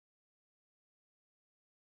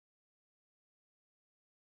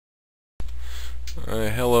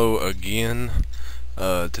Hello again.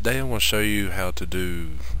 Today I want to show you how to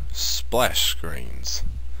do splash screens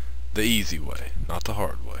the easy way, not the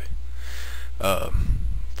hard way.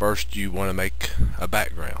 First you want to make a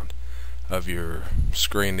background of your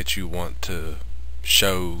screen that you want to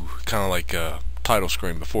show, kind of like a title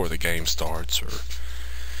screen before the game starts, or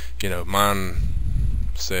mine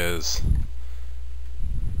says,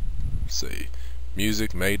 let's see,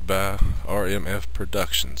 music made by RMF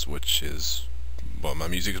Productions, which is what my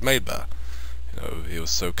music is made by. He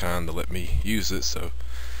was so kind to let me use it, so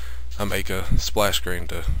I make a splash screen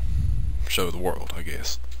to show the world, I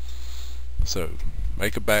guess. So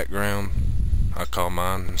make a background. I call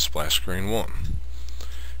mine splash screen 1,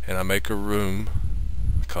 and I make a room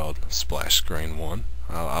called splash screen 1.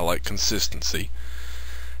 I like consistency.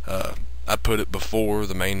 I put it before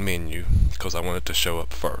the main menu because I want it to show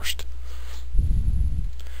up first.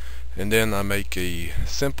 And then I make a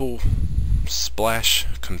simple splash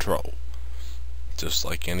control. Just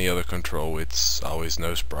like any other control, it's always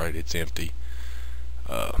no sprite, it's empty.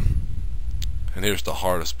 And here's the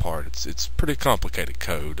hardest part. It's pretty complicated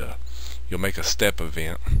code. You'll make a step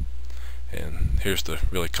event, and here's the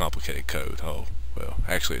really complicated code. Oh, well,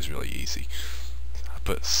 actually it's really easy. I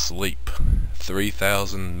put sleep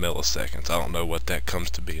 3000 milliseconds. I don't know what that comes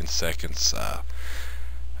to be in seconds.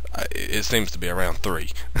 It seems to be around 3.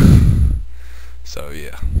 So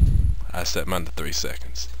yeah, I set mine to 3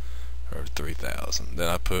 seconds, or 3000. Then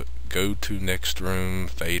I put go to next room,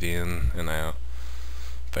 fade in and out,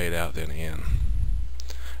 fade out then in.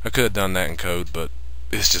 I could have done that in code, but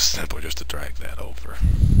it's just simpler just to drag that over.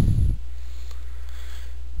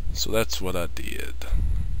 So that's what I did.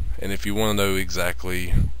 And if you want to know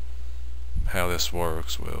exactly how this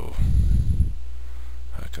works, well,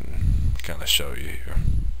 I can kind of show you here.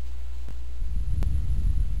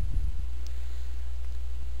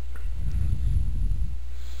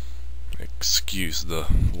 Excuse the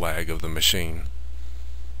lag of the machine.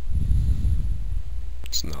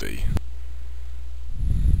 It's not the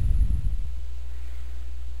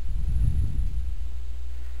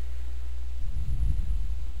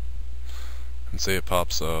and see, it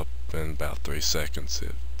pops up in about 3 seconds.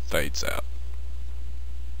 It fades out,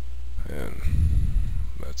 and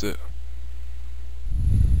that's it.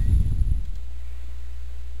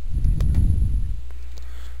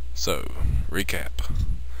 So recap.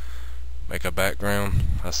 Make a background.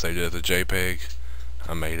 I saved it as a JPEG.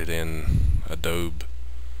 I made it in Adobe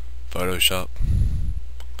Photoshop.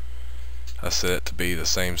 I set it to be the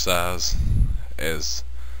same size as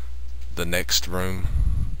the next room.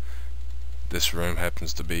 This room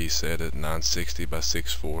happens to be set at 960 by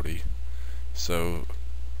 640. So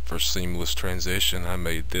for seamless transition, I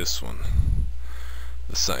made this one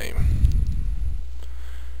the same.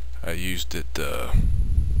 I used it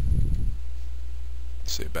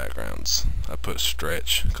see, backgrounds, I put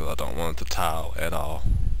stretch because I don't want it to tile at all,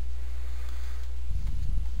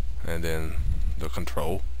 and then the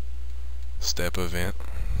control step event,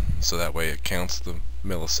 so that way it counts the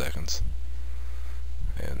milliseconds,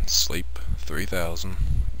 and sleep 3000,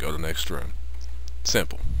 go to next room.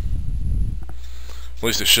 Simple. At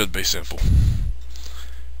least it should be simple.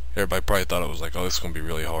 Everybody probably thought it was like, oh, this is going to be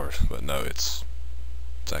really hard, but no, it's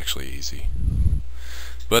actually easy.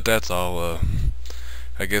 But that's all.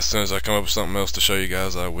 I guess as soon as I come up with something else to show you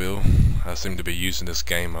guys, I will. I seem to be using this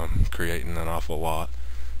game I'm creating an awful lot,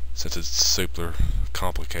 since it's super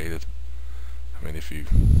complicated. I mean, if you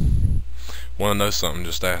want to know something,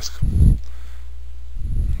 just ask.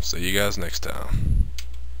 See you guys next time.